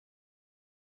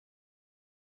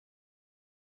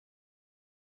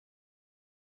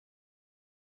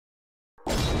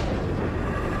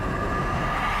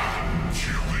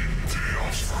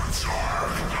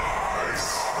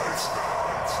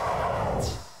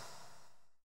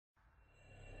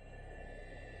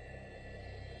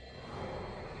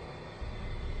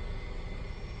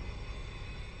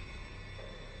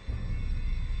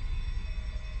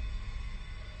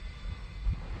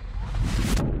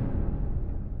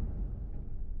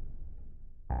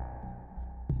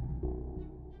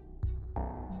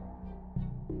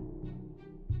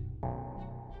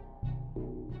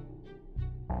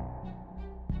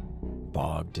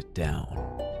Bogged Down.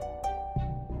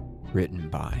 Written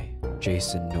by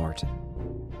Jason Norton.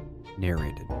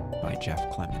 Narrated by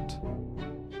Jeff Clement.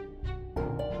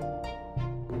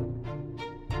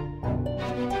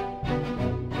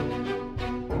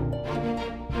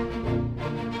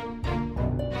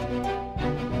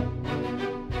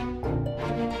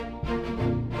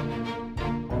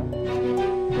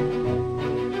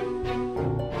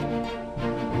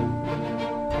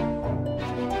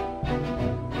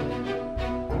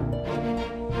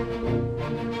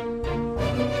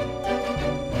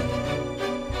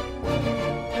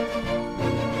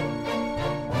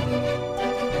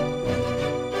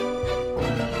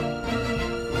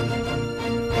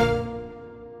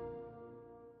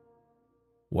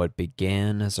 What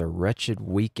began as a wretched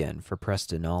weekend for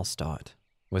Preston Alstott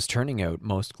was turning out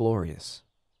most glorious.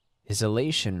 His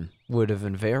elation would have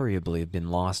invariably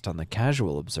been lost on the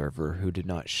casual observer who did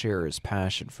not share his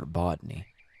passion for botany,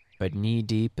 but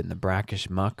knee-deep in the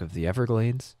brackish muck of the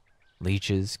Everglades,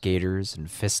 leeches, gators, and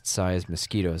fist-sized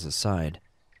mosquitoes aside,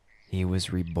 he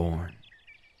was reborn.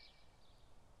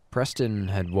 Preston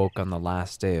had woke on the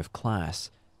last day of class,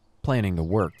 planning to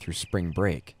work through spring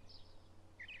break.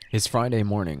 His Friday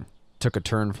morning took a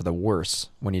turn for the worse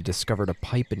when he discovered a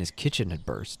pipe in his kitchen had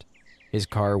burst. His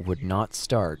car would not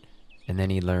start, and then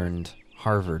he learned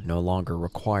Harvard no longer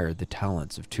required the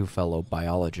talents of two fellow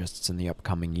biologists in the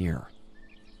upcoming year.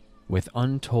 With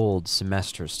untold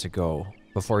semesters to go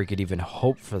before he could even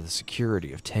hope for the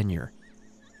security of tenure,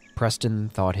 Preston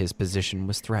thought his position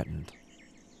was threatened.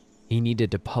 He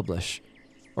needed to publish,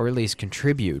 or at least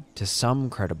contribute to some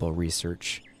credible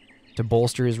research, to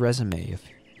bolster his resume if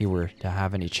he were to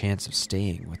have any chance of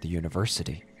staying with the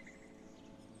university.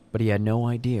 But he had no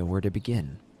idea where to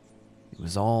begin. It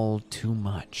was all too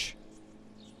much.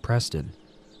 Preston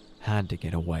had to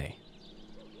get away.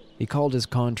 He called his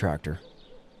contractor,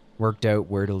 worked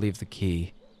out where to leave the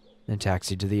key, and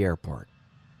taxied to the airport.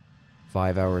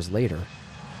 5 hours later,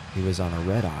 he was on a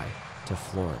red-eye to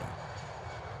Florida.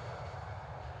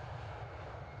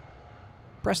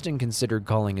 Preston considered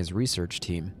calling his research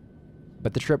team,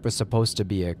 but the trip was supposed to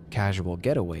be a casual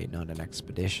getaway, not an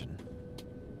expedition.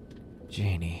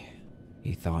 Janie,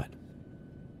 he thought.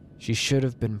 She should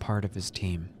have been part of his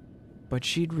team, but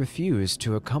she'd refused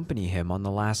to accompany him on the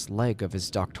last leg of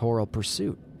his doctoral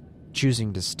pursuit,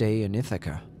 choosing to stay in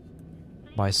Ithaca.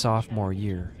 By sophomore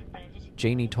year,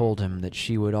 Janie told him that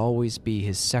she would always be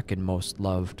his second most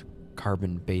loved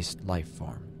carbon-based life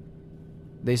form.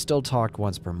 They still talked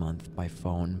once per month by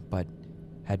phone, but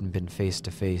hadn't been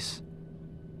face-to-face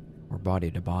or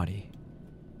body-to-body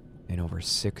in over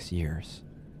 6 years.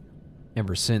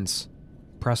 Ever since,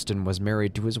 Preston was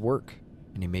married to his work,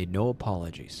 and he made no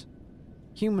apologies.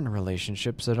 Human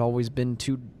relationships had always been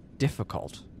too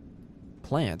difficult.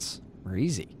 Plants were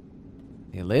easy.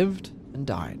 They lived and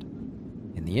died.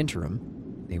 In the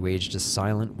interim, they waged a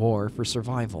silent war for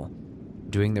survival,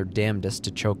 doing their damnedest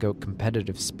to choke out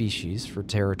competitive species for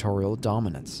territorial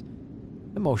dominance.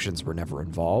 Emotions were never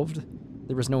involved.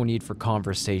 There was no need for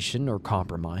conversation or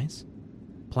compromise.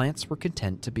 Plants were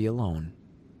content to be alone.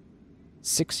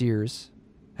 6 years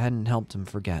hadn't helped him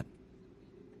forget.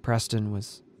 Preston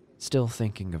was still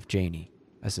thinking of Janie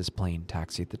as his plane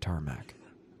taxied the tarmac.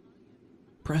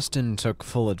 Preston took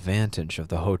full advantage of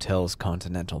the hotel's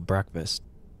continental breakfast,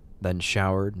 then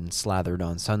showered and slathered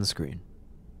on sunscreen.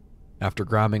 After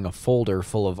grabbing a folder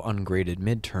full of ungraded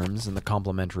midterms and the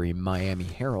complimentary Miami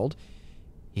Herald,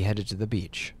 he headed to the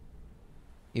beach.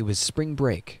 It was spring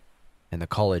break, and the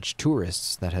college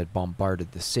tourists that had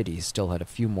bombarded the city still had a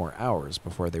few more hours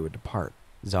before they would depart,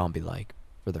 zombie-like,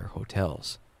 for their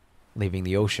hotels, leaving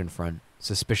the oceanfront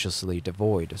suspiciously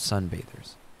devoid of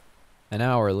sunbathers. An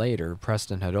hour later,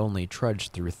 Preston had only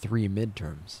trudged through 3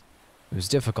 midterms. It was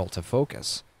difficult to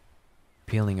focus.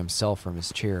 Peeling himself from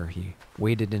his chair, he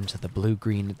waded into the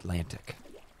blue-green Atlantic.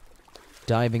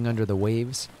 Diving under the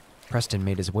waves, Preston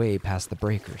made his way past the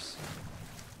breakers.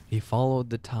 He followed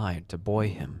the tide to buoy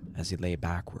him as he lay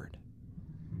backward.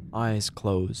 Eyes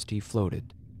closed, he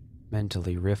floated,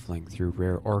 mentally riffling through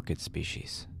rare orchid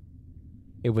species.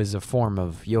 It was a form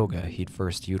of yoga he'd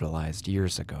first utilized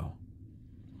years ago.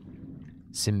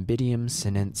 Cymbidium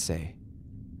sinense,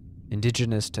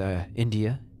 indigenous to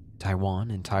India,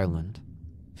 Taiwan, and Thailand,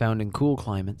 found in cool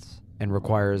climates and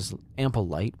requires ample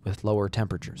light with lower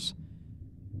temperatures.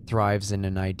 Thrives in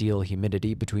an ideal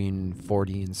humidity between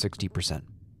 40 and 60%.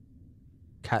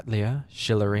 Cattleya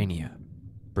schillerania,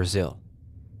 Brazil.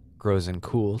 Grows in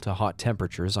cool to hot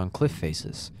temperatures on cliff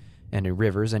faces and in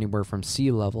rivers anywhere from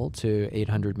sea level to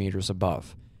 800 meters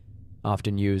above,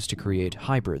 often used to create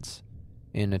hybrids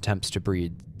in attempts to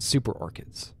breed super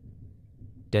orchids.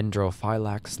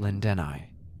 Dendrophylax lindeni,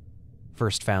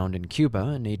 first found in Cuba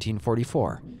in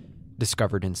 1844,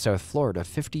 discovered in South Florida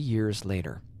 50 years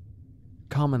later.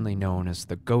 Commonly known as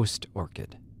the ghost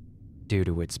orchid, due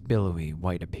to its billowy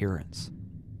white appearance.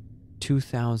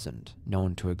 2,000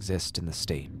 known to exist in the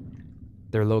state.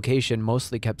 Their location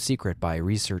mostly kept secret by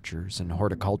researchers and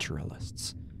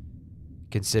horticulturalists.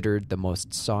 Considered the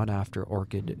most sought-after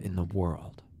orchid in the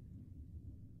world.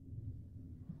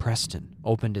 Preston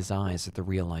opened his eyes at the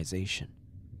realization,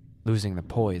 losing the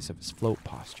poise of his float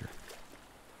posture.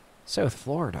 South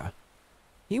Florida?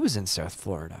 He was in South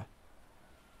Florida.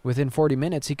 Within 40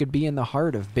 minutes, he could be in the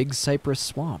heart of Big Cypress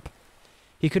Swamp.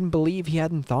 He couldn't believe he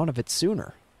hadn't thought of it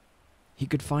sooner. He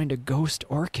could find a ghost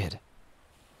orchid.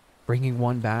 Bringing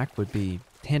one back would be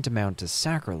tantamount to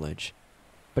sacrilege,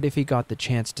 but if he got the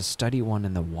chance to study one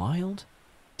in the wild,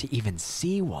 to even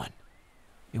see one,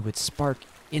 it would spark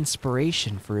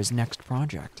inspiration for his next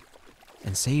project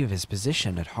and save his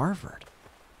position at Harvard.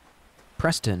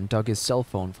 Preston dug his cell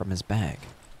phone from his bag.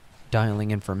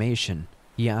 Dialing information,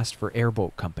 he asked for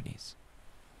airboat companies.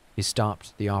 He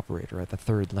stopped the operator at the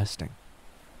third listing.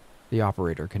 The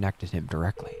operator connected him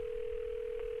directly.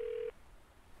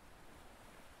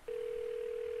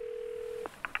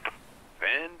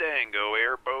 Fandango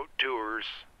Airboat Tours.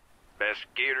 Best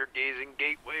gator-gazing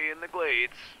gateway in the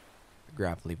Glades. The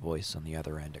gravelly voice on the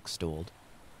other end extolled.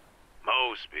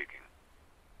 Mo speaking.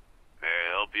 May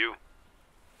I help you?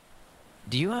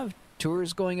 Do you have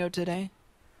tours going out today?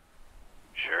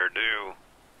 Sure do.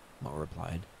 Mo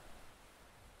replied.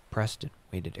 Preston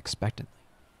waited expectantly.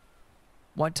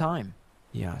 What time?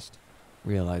 He asked,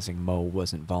 realizing Mo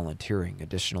wasn't volunteering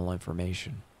additional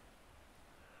information.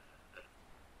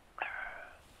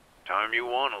 Time you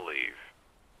want to leave?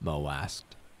 Mo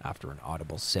asked, after an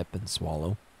audible sip and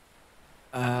swallow.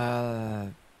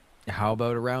 How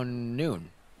about around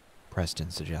noon?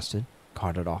 Preston suggested,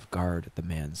 caught it off guard at the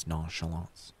man's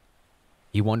nonchalance.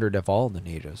 He wondered if all the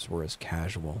natives were as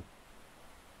casual.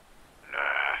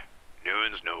 Nah,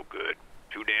 noon's no good.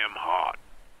 Too damn hot.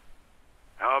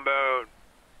 How about,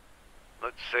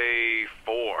 let's say,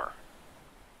 4?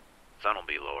 Sun'll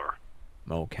be lower.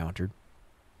 Mo countered.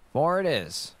 4 it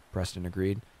is, Preston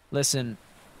agreed. Listen,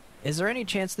 is there any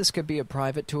chance this could be a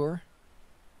private tour?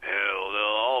 Hell,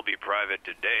 they'll all be private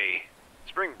today.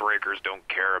 Spring breakers don't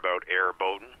care about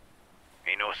airboating.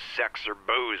 Ain't no sex or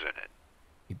booze in it.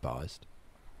 He paused.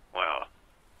 Well,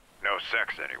 no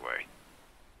sex anyway.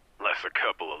 Unless a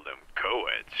couple of them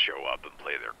co-eds show up and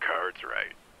play their cards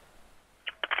right.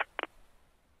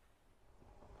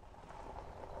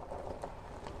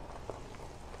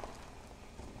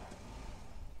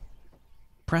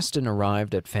 Preston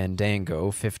arrived at Fandango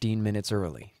 15 minutes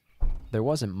early. There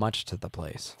wasn't much to the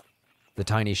place. The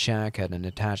tiny shack had an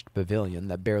attached pavilion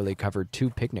that barely covered 2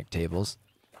 picnic tables.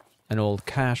 An old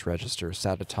cash register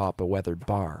sat atop a weathered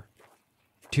bar.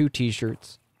 2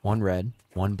 t-shirts, one red,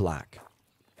 one black,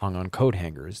 hung on coat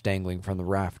hangers dangling from the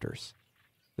rafters.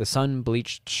 The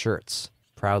sun-bleached shirts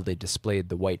proudly displayed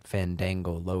the white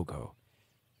Fandango logo.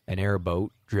 An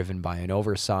airboat driven by an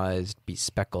oversized,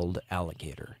 bespeckled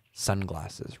alligator,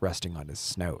 sunglasses resting on his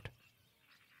snout.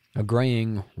 A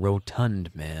graying,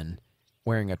 rotund man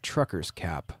wearing a trucker's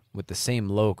cap with the same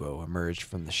logo emerged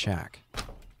from the shack.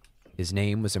 His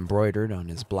name was embroidered on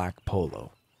his black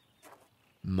polo.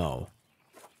 Mo.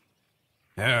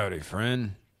 Howdy,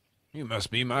 friend. You must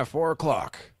be my 4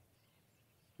 o'clock.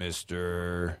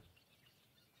 Mr.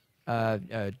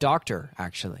 Doctor,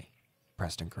 actually,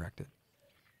 Preston corrected.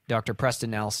 Dr.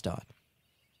 Preston Alstad.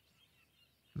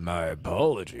 My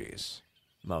apologies,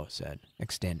 Mo said,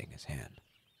 extending his hand.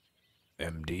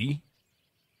 MD?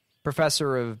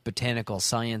 Professor of Botanical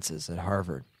Sciences at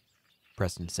Harvard,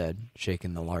 Preston said,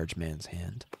 shaking the large man's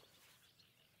hand.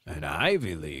 An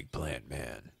Ivy League plant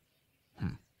man.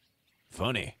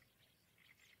 Funny.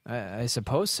 I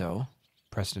suppose so,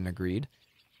 Preston agreed,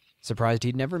 surprised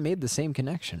he'd never made the same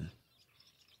connection.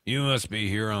 You must be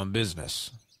here on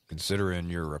business, considering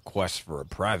your request for a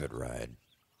private ride,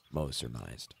 Mo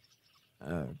surmised.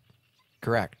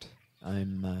 Correct.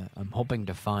 I'm hoping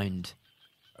to find...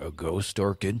 A ghost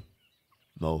orchid?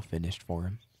 Mo finished for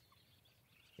him.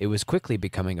 It was quickly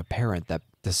becoming apparent that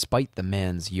despite the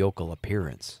man's yokel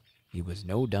appearance, he was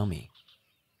no dummy.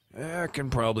 I can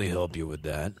probably help you with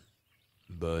that,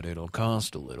 but it'll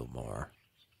cost a little more.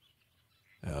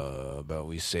 About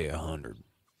we say 100.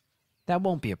 That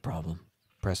won't be a problem,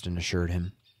 Preston assured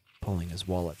him, pulling his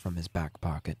wallet from his back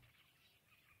pocket.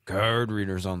 Card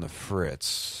readers on the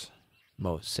fritz,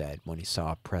 Mo said when he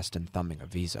saw Preston thumbing a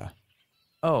visa.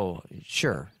 Oh,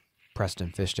 sure.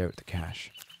 Preston fished out the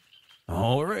cash.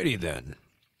 Alrighty then,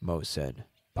 Mo said,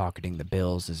 pocketing the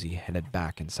bills as he headed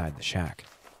back inside the shack.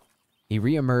 He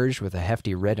re-emerged with a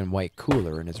hefty red and white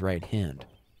cooler in his right hand.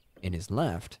 In his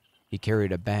left, he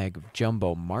carried a bag of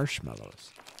jumbo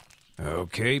marshmallows.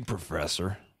 Okay,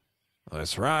 Professor.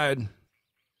 Let's ride.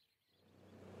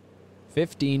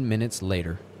 15 minutes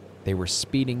later, they were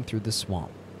speeding through the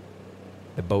swamp.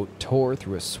 The boat tore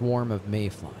through a swarm of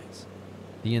mayflies.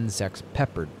 The insects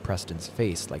peppered Preston's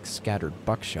face like scattered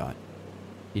buckshot.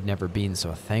 He'd never been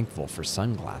so thankful for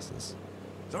sunglasses.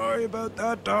 Sorry about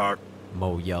that, Doc.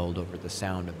 Mo yelled over the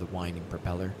sound of the whining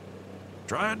propeller.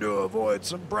 Trying to avoid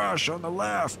some brush on the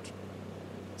left.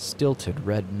 Stilted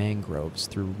red mangroves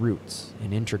threw roots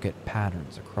in intricate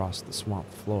patterns across the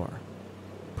swamp floor.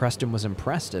 Preston was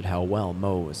impressed at how well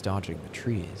Mo was dodging the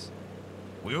trees.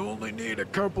 We only need a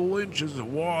couple inches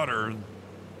of water,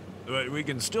 but we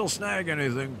can still snag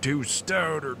anything too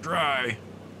stout or dry,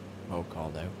 Mo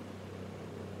called out.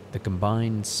 The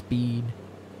combined speed,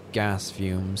 gas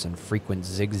fumes, and frequent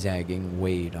zigzagging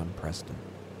weighed on Preston.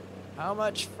 How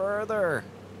much further?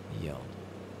 He yelled.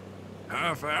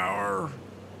 Half hour,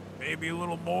 maybe a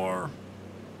little more.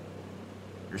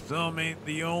 Your thumb ain't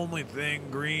the only thing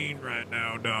green right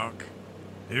now, Doc.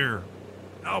 Here,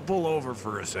 I'll pull over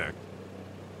for a sec.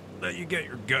 Let you get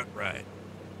your gut right.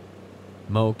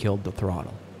 Mo killed the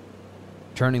throttle.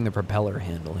 Turning the propeller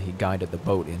handle, he guided the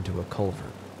boat into a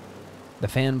culvert. The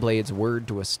fan blades whirred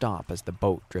to a stop as the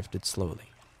boat drifted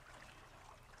slowly.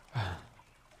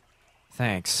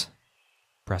 Thanks,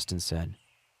 Preston said,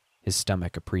 his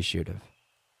stomach appreciative.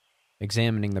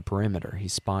 Examining the perimeter, he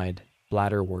spied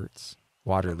bladderworts,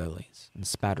 water lilies, and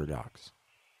spatterdocks.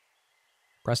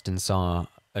 Preston saw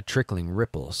a trickling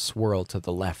ripple swirl to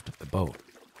the left of the boat.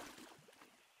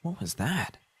 What was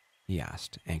that? He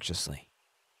asked anxiously.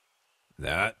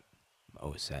 That,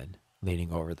 Mo said,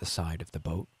 leaning over the side of the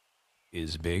boat,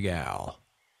 is Big Al.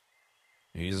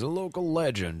 He's a local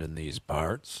legend in these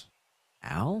parts.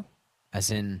 Al? As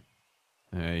in...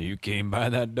 You came by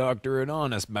that doctor in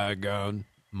honest, by God,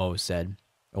 Mo said,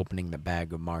 opening the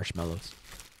bag of marshmallows.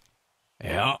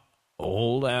 Yeah,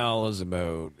 old Al is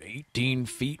about 18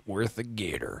 feet worth of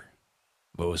gator.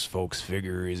 Most folks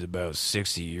figure he's about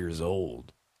 60 years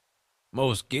old.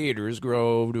 Most gators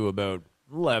grow to about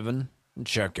 11 and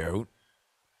check out.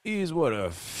 He's what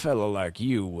a fella like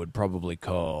you would probably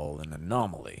call an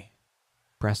anomaly.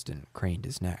 Preston craned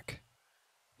his neck.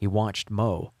 He watched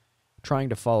Mo, trying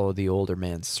to follow the older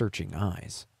man's searching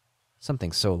eyes.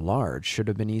 Something so large should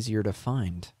have been easier to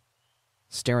find.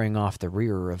 Staring off the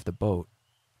rear of the boat,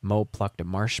 Mo plucked a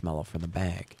marshmallow from the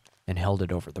bag and held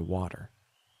it over the water.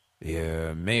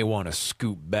 You may want to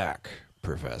scoot back,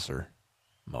 Professor,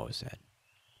 Mo said.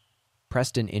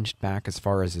 Preston inched back as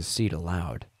far as his seat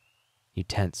allowed. He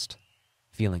tensed,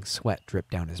 feeling sweat drip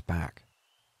down his back.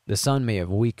 The sun may have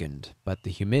weakened, but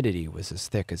the humidity was as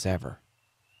thick as ever.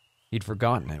 He'd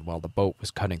forgotten it while the boat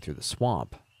was cutting through the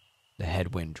swamp, the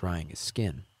headwind drying his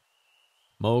skin.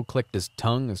 Mo clicked his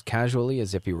tongue as casually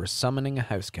as if he were summoning a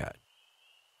house cat.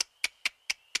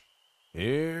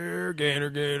 Here, gator,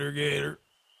 gator, gator.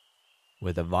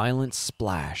 With a violent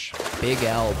splash, Big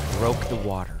Al broke the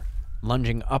water,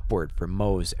 lunging upward for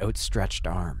Mo's outstretched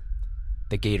arm.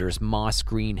 The gator's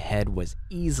moss-green head was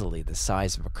easily the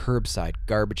size of a curbside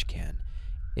garbage can,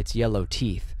 its yellow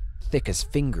teeth, thick as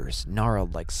fingers,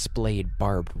 gnarled like splayed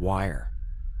barbed wire.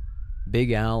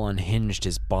 Big Al unhinged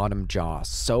his bottom jaw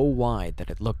so wide that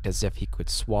it looked as if he could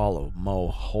swallow Mo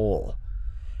whole.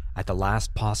 At the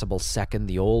last possible second,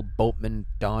 the old boatman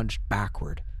dodged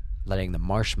backward, letting the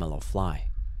marshmallow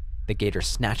fly. The gator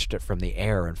snatched it from the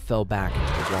air and fell back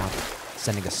into the water,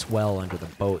 sending a swell under the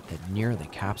boat that nearly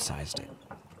capsized it.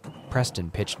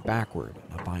 Preston pitched backward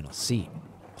in a vinyl seat,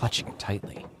 clutching it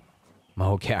tightly.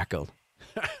 Mo cackled.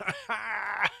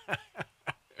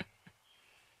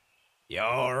 You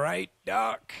all right,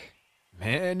 Doc?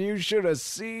 Man, you should have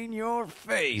seen your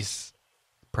face.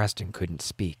 Preston couldn't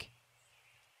speak.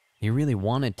 He really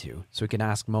wanted to, so he could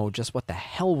ask Mo just what the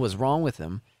hell was wrong with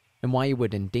him and why he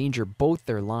would endanger both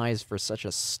their lives for such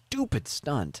a stupid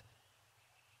stunt.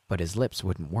 But his lips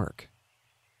wouldn't work.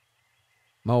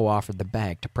 Mo offered the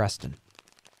bag to Preston.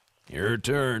 Your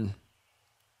turn.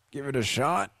 Give it a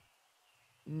shot?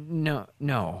 No,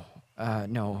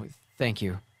 thank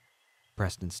you,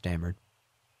 Preston stammered.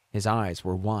 His eyes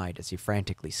were wide as he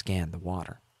frantically scanned the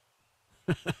water.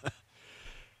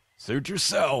 Suit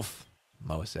yourself,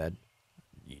 Mo said.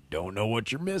 You don't know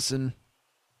what you're missing.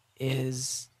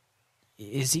 Is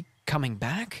he coming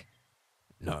back?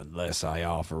 Not unless I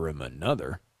offer him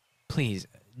another. Please,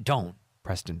 don't,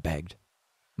 Preston begged.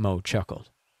 Mo chuckled.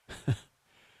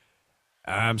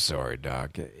 I'm sorry,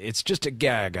 Doc. It's just a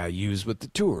gag I use with the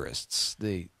tourists.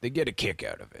 They get a kick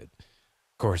out of it.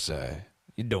 Of course,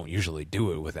 you don't usually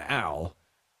do it with Al.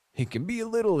 He can be a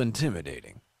little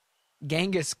intimidating.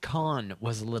 Genghis Khan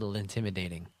was a little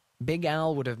intimidating. Big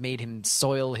Al would have made him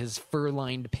soil his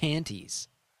fur-lined panties,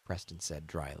 Preston said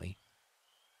dryly.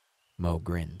 Mo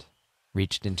grinned,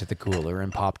 reached into the cooler,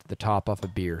 and popped the top off a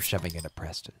beer, shoving it at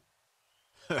Preston.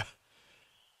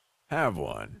 Have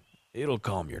one. It'll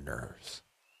calm your nerves.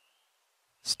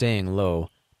 Staying low,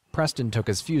 Preston took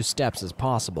as few steps as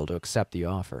possible to accept the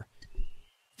offer.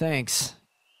 Thanks,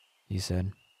 he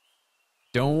said.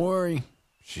 Don't worry.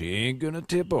 She ain't gonna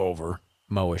tip over,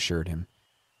 Mo assured him.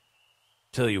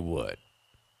 Tell you what,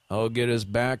 I'll get us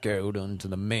back out onto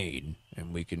the main,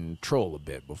 and we can troll a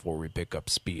bit before we pick up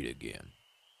speed again.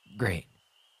 Great.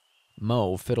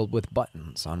 Mo fiddled with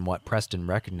buttons on what Preston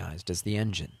recognized as the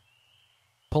engine.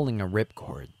 Pulling a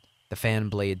ripcord, the fan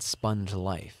blade spun to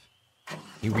life.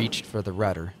 He reached for the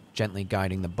rudder, gently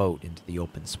guiding the boat into the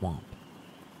open swamp.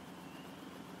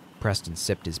 Preston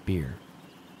sipped his beer.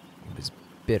 It was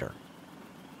bitter.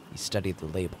 He studied the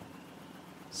label.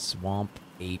 Swamp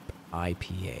Ape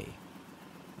IPA.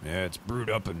 Yeah, it's brewed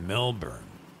up in Melbourne,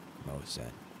 Mo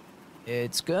said.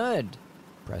 It's good,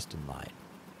 Preston lied.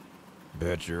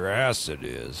 Bet your ass it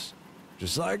is.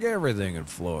 Just like everything in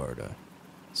Florida.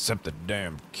 Except the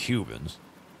damn Cubans.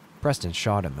 Preston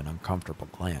shot him an uncomfortable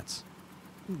glance.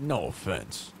 No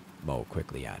offense, Mo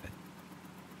quickly added.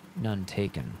 None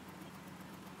taken.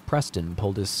 Preston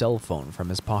pulled his cell phone from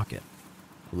his pocket.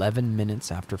 11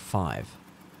 minutes after 5.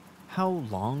 How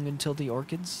long until the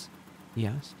orchids? He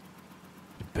asked.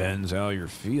 Depends how you're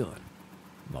feeling,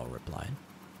 Mo replied.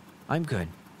 I'm good.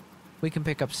 We can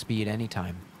pick up speed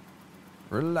anytime.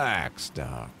 Relax,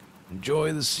 Doc.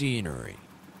 Enjoy the scenery.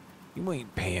 You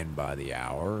ain't paying by the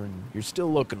hour, and you're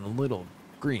still looking a little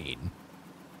green.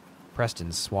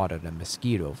 Preston swatted a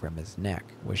mosquito from his neck,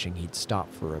 wishing he'd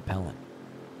stop for repellent.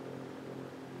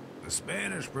 The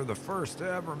Spanish were the first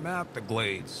to ever map the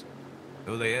Glades,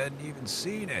 though they hadn't even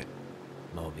seen it.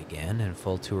 Mo began in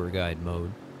full tour guide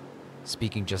mode,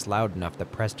 speaking just loud enough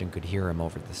that Preston could hear him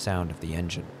over the sound of the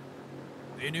engine.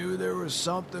 They knew there was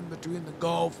something between the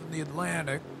Gulf and the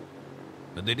Atlantic,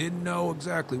 but they didn't know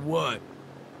exactly what.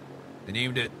 They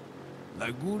named it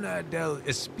Laguna del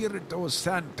Espiritu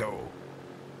Santo,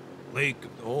 Lake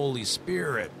of the Holy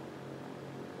Spirit.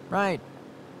 Right.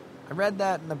 I read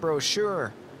that in the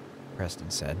brochure, Preston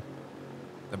said.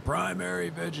 The primary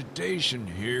vegetation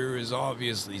here is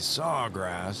obviously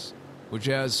sawgrass, which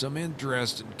has some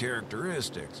interesting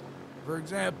characteristics. For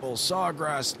example,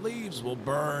 sawgrass leaves will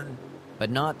burn. But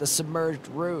not the submerged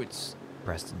roots,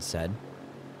 Preston said.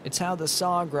 It's how the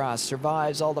sawgrass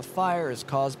survives all the fires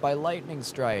caused by lightning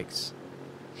strikes.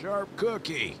 Sharp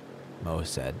cookie, Mo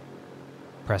said.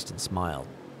 Preston smiled.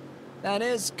 That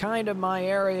is kind of my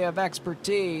area of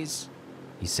expertise,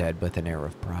 he said with an air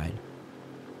of pride.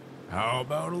 How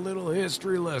about a little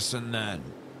history lesson then?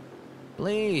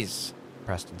 Please,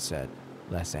 Preston said,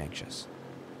 less anxious.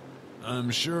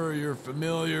 I'm sure you're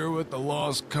familiar with the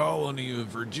lost colony of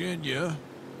Virginia.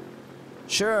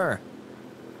 Sure.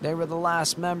 They were the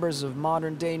last members of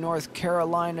modern-day North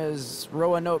Carolina's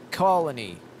Roanoke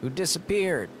colony who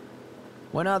disappeared.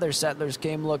 When other settlers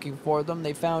came looking for them,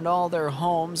 they found all their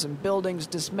homes and buildings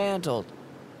dismantled.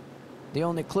 The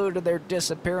only clue to their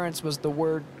disappearance was the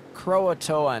word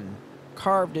Croatoan,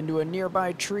 carved into a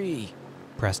nearby tree,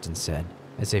 Preston said,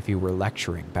 as if he were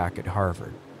lecturing back at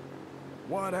Harvard.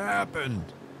 What happened?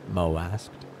 Mo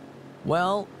asked.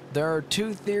 Well, there are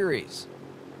two theories.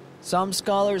 Some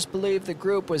scholars believe the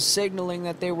group was signaling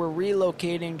that they were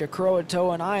relocating to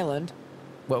Croatoan Island,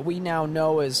 what we now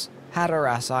know as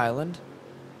Hatteras Island.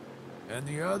 And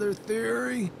the other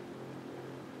theory?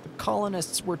 The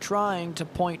colonists were trying to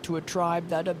point to a tribe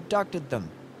that abducted them.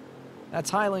 That's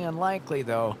highly unlikely,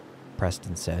 though,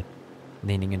 Preston said,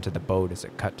 leaning into the boat as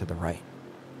it cut to the right.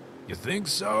 You think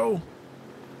so?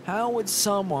 How would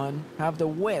someone have the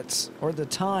wits or the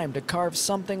time to carve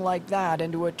something like that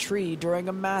into a tree during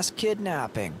a mass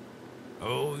kidnapping?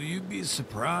 Oh, you'd be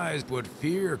surprised what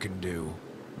fear can do,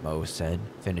 Mo said,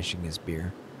 finishing his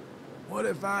beer. What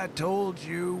if I told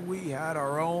you we had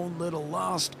our own little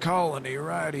lost colony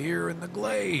right here in the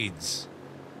Glades?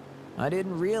 I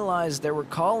didn't realize there were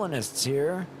colonists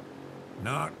here.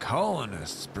 Not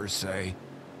colonists, per se.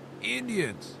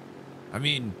 Indians. I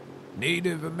mean,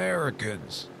 Native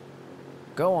Americans.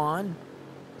 Go on,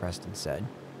 Preston said,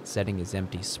 setting his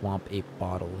empty swamp ape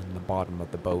bottle in the bottom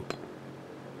of the boat.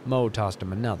 Mo tossed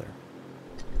him another.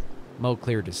 Mo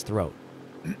cleared his throat.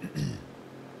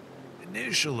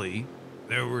 Initially,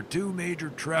 there were two major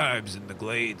tribes in the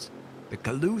Glades, The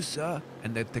Calusa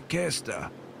and the Tequesta.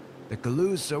 The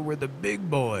Calusa were the big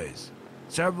boys.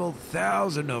 Several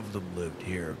thousand of them lived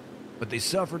here, but they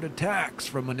suffered attacks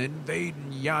from an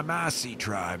invading Yamasi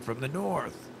tribe from the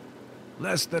north.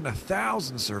 Less than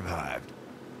 1,000 survived.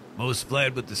 Most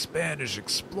fled with the Spanish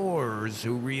explorers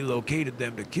who relocated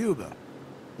them to Cuba.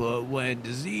 But when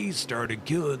disease started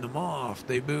killing them off,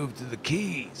 they moved to the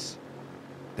Keys.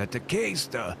 The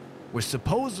Tequesta were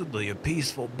supposedly a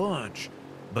peaceful bunch,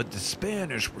 but the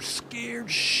Spanish were scared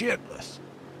shitless.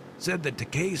 Said the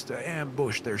Tequesta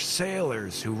ambushed their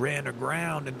sailors who ran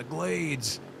aground in the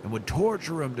glades and would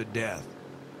torture them to death.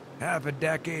 Half a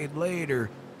decade later,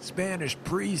 Spanish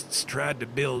priests tried to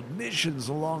build missions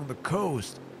along the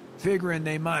coast, figuring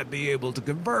they might be able to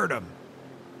convert them.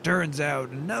 Turns out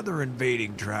another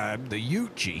invading tribe, the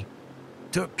Yuchi,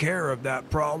 took care of that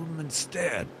problem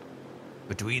instead.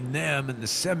 Between them and the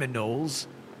Seminoles,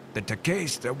 the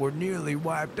Tequesta were nearly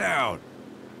wiped out.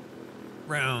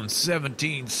 Around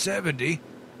 1770,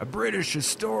 a British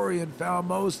historian found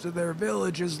most of their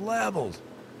villages leveled.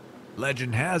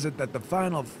 Legend has it that the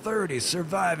final 30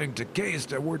 surviving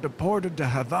Tequesta were deported to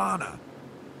Havana.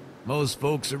 Most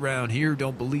folks around here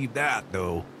don't believe that,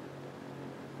 though.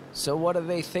 So what do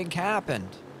they think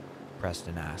happened?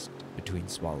 Preston asked, between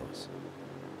swallows.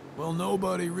 Well,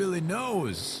 nobody really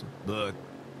knows, but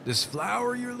this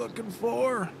flower you're looking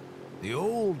for? The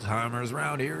old-timers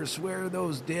around here swear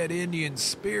those dead Indian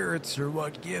spirits are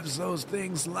what gives those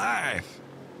things life.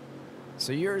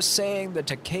 So you're saying the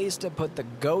Tequesta put the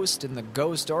ghost in the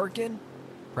ghost orchid?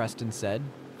 Preston said,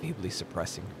 feebly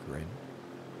suppressing a grin.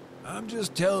 I'm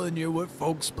just telling you what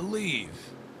folks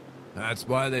believe. That's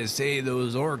why they say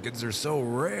those orchids are so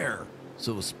rare,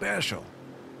 so special.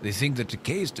 They think the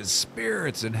Tequesta's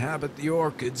spirits inhabit the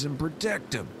orchids and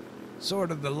protect them.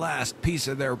 Sort of the last piece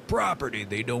of their property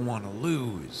they don't want to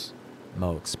lose.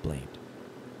 Mo explained.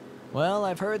 Well,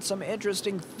 I've heard some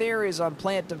interesting theories on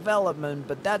plant development,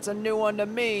 but that's a new one to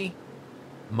me.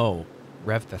 Mo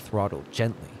revved the throttle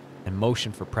gently and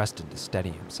motioned for Preston to steady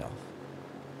himself.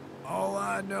 All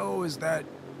I know is that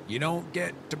you don't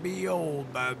get to be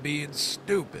old by being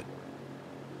stupid.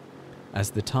 As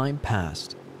the time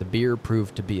passed, the beer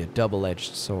proved to be a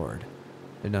double-edged sword.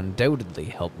 It undoubtedly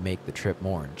helped make the trip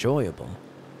more enjoyable,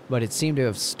 but it seemed to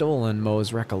have stolen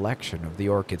Mo's recollection of the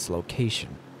orchid's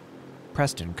location.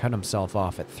 Preston cut himself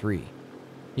off at 3.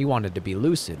 He wanted to be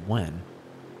lucid when,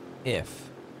 if,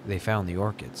 they found the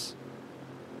orchids.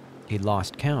 He'd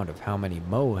lost count of how many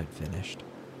Mo had finished,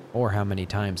 or how many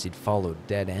times he'd followed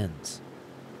dead ends.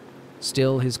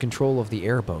 Still, his control of the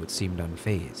airboat seemed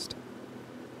unfazed.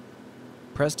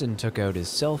 Preston took out his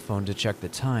cell phone to check the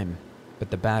time, but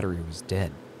the battery was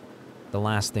dead. The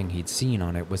last thing he'd seen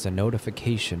on it was a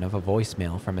notification of a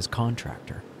voicemail from his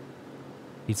contractor.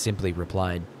 He'd simply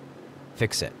replied,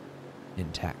 "Fix it,"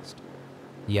 in text.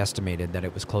 He estimated that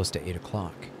it was close to 8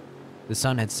 o'clock. The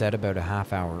sun had set about a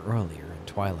half hour earlier and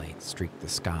twilight streaked the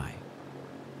sky.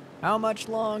 How much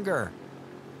longer?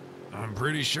 I'm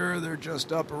pretty sure they're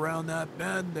just up around that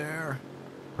bend there.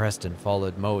 Preston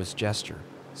followed Mo's gesture,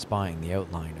 spying the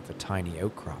outline of a tiny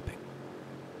outcropping.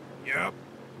 Yep,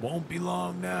 won't be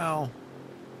long now.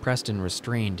 Preston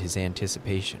restrained his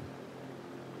anticipation.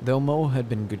 Though Mo had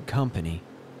been good company,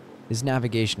 his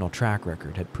navigational track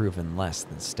record had proven less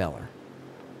than stellar.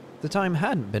 The time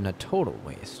hadn't been a total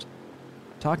waste.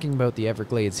 Talking about the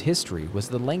Everglades' history was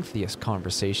the lengthiest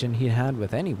conversation he'd had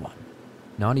with anyone,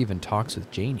 not even talks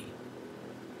with Janie.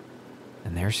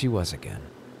 And there she was again,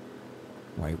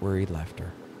 right where he'd left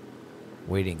her,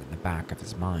 waiting in the back of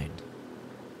his mind.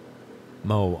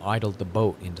 Mo idled the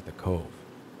boat into the cove.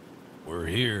 We're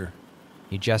here.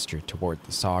 He gestured toward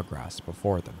the sawgrass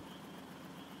before them.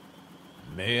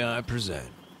 May I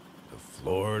present the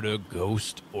Florida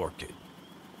Ghost Orchid?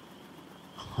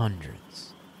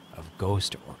 Hundreds of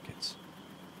ghost orchids,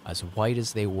 as white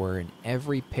as they were in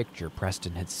every picture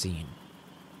Preston had seen,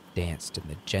 danced in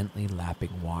the gently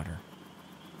lapping water.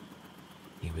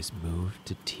 He was moved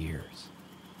to tears.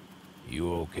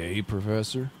 You okay,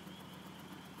 Professor?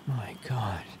 My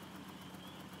God,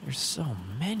 there's so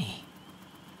many.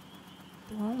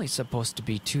 There were only supposed to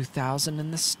be 2,000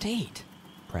 in the state,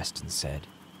 Preston said,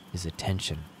 his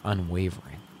attention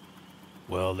unwavering.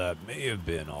 Well, that may have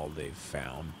been all they've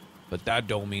found, but that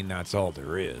don't mean that's all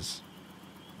there is.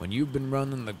 When you've been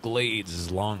running the glades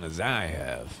as long as I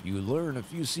have, you learn a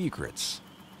few secrets.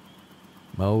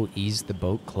 Mo eased the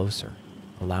boat closer,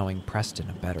 allowing Preston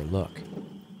a better look.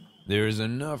 There's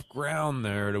enough ground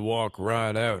there to walk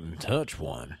right out and touch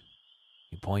one.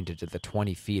 He pointed to the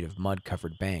 20 feet of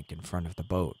mud-covered bank in front of the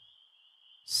boat.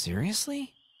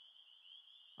 Seriously?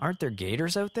 Aren't there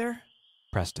gators out there?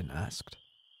 Preston asked,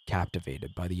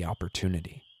 captivated by the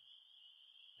opportunity.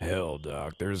 Hell,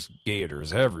 Doc, there's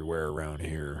gators everywhere around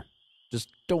here. Just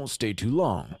don't stay too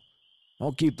long.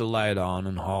 I'll keep the light on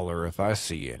and holler if I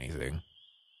see anything.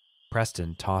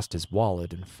 Preston tossed his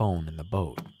wallet and phone in the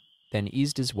boat, then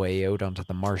eased his way out onto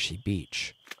the marshy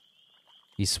beach.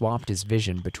 He swapped his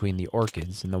vision between the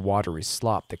orchids and the watery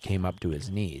slop that came up to his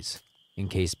knees, in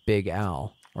case Big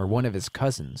Al or one of his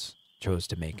cousins chose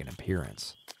to make an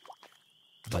appearance.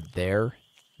 But there,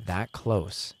 that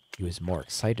close, he was more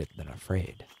excited than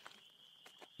afraid.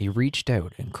 He reached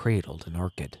out and cradled an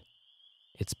orchid.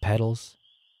 Its petals,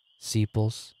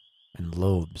 sepals, and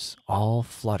lobes all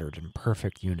fluttered in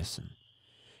perfect unison.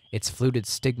 Its fluted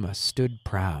stigma stood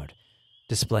proud,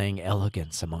 displaying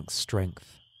elegance amongst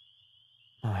strength.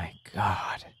 "My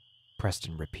God,"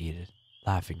 Preston repeated,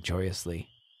 laughing joyously.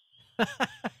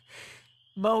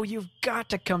 "Mo, you've got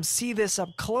to come see this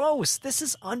up close. This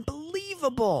is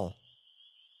unbelievable."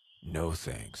 No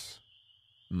thanks,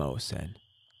 Mo said.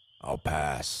 I'll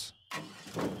pass.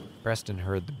 Preston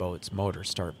heard the boat's motor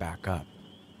start back up,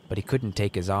 but he couldn't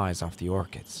take his eyes off the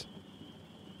orchids.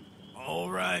 All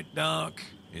right, Doc.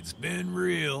 It's been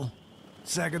real.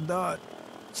 Second thought,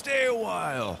 stay a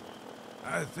while.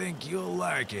 I think you'll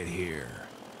like it here.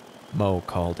 Mo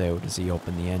called out as he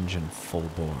opened the engine full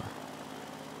bore.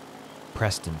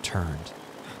 Preston turned.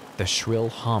 The shrill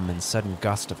hum and sudden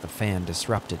gust of the fan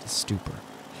disrupted his stupor.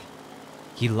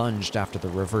 He lunged after the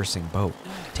reversing boat,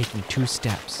 taking 2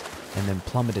 steps, and then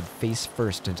plummeted face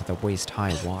first into the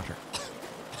waist-high water.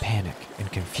 Panic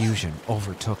and confusion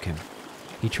overtook him.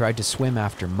 He tried to swim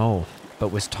after Mo, but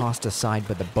was tossed aside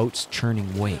by the boat's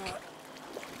churning wake.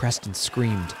 Preston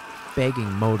screamed,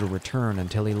 begging Mo to return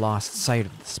until he lost sight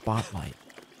of the spotlight.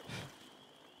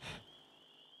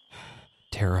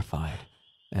 Terrified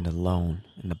and alone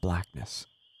in the blackness,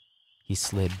 he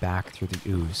slid back through the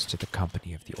ooze to the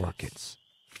company of the orchids.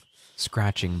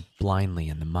 Scratching blindly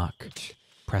in the muck,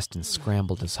 Preston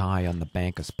scrambled as high on the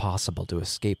bank as possible to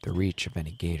escape the reach of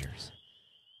any gators.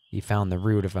 He found the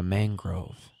root of a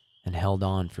mangrove and held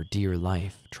on for dear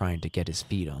life, trying to get his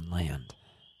feet on land.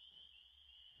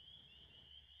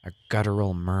 A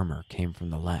guttural murmur came from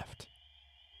the left.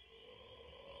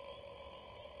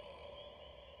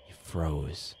 He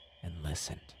froze and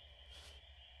listened.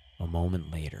 A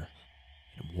moment later,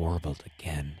 it warbled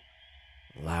again,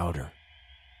 louder.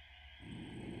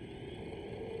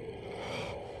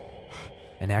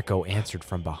 An echo answered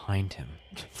from behind him,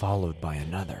 followed by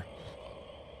another.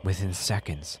 Within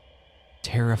seconds,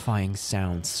 terrifying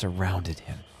sounds surrounded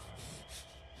him.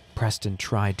 Preston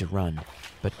tried to run,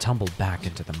 but tumbled back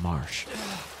into the marsh.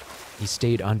 He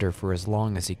stayed under for as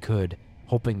long as he could,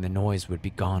 hoping the noise would be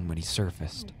gone when he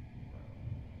surfaced.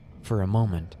 For a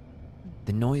moment,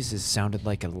 the noises sounded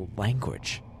like a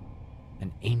language,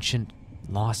 an ancient,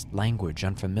 lost language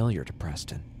unfamiliar to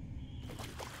Preston.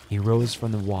 He rose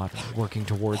from the water, working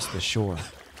towards the shore,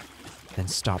 then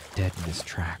stopped dead in his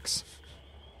tracks.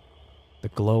 The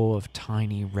glow of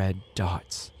tiny red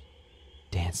dots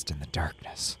danced in the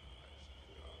darkness.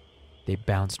 They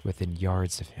bounced within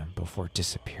yards of him before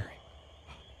disappearing.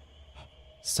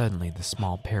 Suddenly, the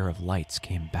small pair of lights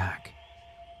came back,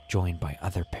 joined by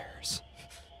other pairs.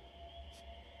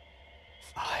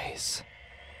 Eyes,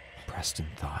 Preston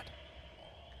thought.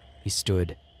 He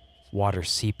stood, water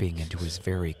seeping into his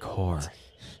very core.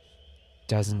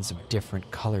 Dozens of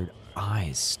different colored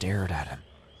eyes stared at him,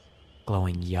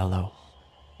 glowing yellow,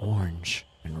 orange,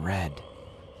 and red.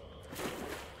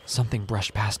 Something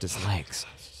brushed past his legs,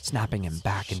 snapping him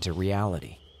back into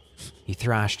reality. He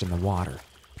thrashed in the water,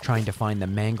 trying to find the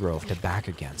mangrove to back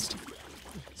against.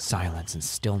 Silence and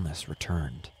stillness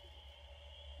returned.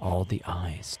 All the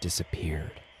eyes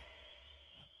disappeared.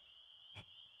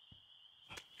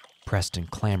 Preston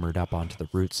clambered up onto the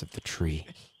roots of the tree.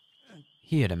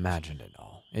 He had imagined it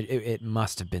all. It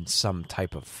must have been some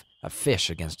type of a fish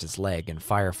against his leg and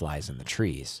fireflies in the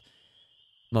trees.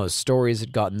 Most stories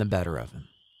had gotten the better of him,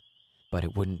 but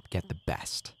it wouldn't get the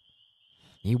best.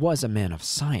 He was a man of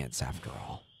science, after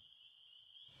all.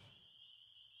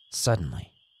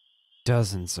 Suddenly,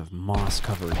 dozens of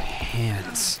moss-covered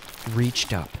hands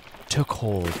reached up, took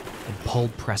hold, and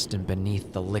pulled Preston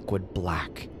beneath the liquid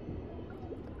black.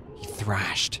 He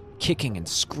thrashed, kicking and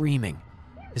screaming,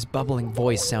 his bubbling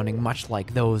voice sounding much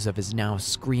like those of his now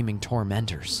screaming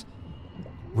tormentors.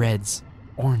 Reds,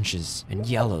 oranges, and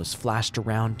yellows flashed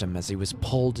around him as he was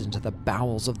pulled into the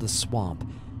bowels of the swamp,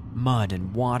 mud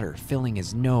and water filling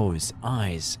his nose,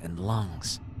 eyes, and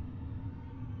lungs.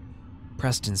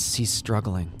 Preston ceased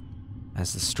struggling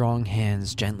as the strong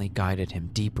hands gently guided him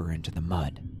deeper into the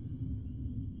mud.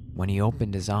 When he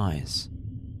opened his eyes,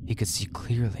 He could see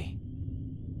clearly.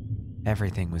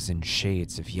 Everything was in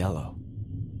shades of yellow.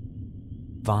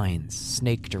 Vines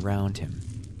snaked around him,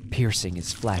 piercing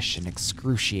his flesh in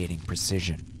excruciating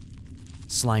precision.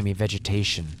 Slimy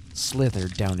vegetation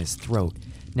slithered down his throat,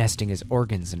 nesting his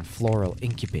organs in floral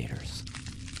incubators.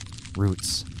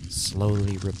 Roots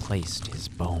slowly replaced his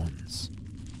bones.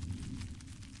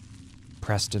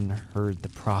 Preston heard the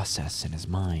process in his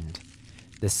mind,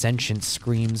 the sentient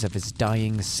screams of his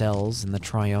dying cells and the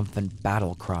triumphant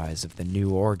battle cries of the new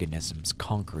organisms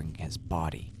conquering his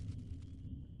body.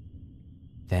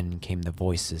 Then came the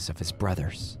voices of his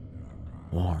brothers,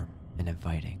 warm and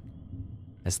inviting,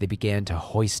 as they began to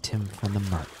hoist him from the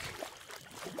murk.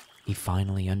 He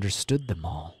finally understood them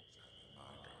all.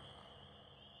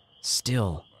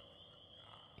 Still,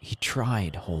 he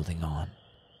tried holding on.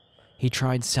 He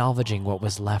tried salvaging what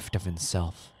was left of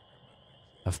himself,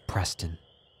 of Preston.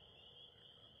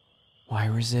 Why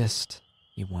resist?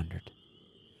 He wondered.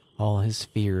 All his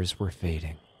fears were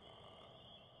fading.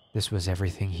 This was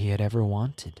everything he had ever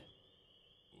wanted.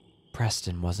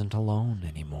 Preston wasn't alone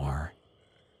anymore.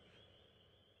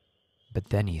 But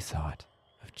then he thought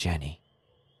of Jenny,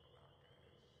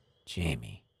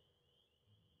 Jamie,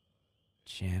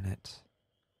 Janet,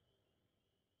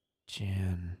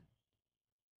 Jan.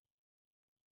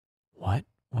 What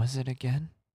was it again?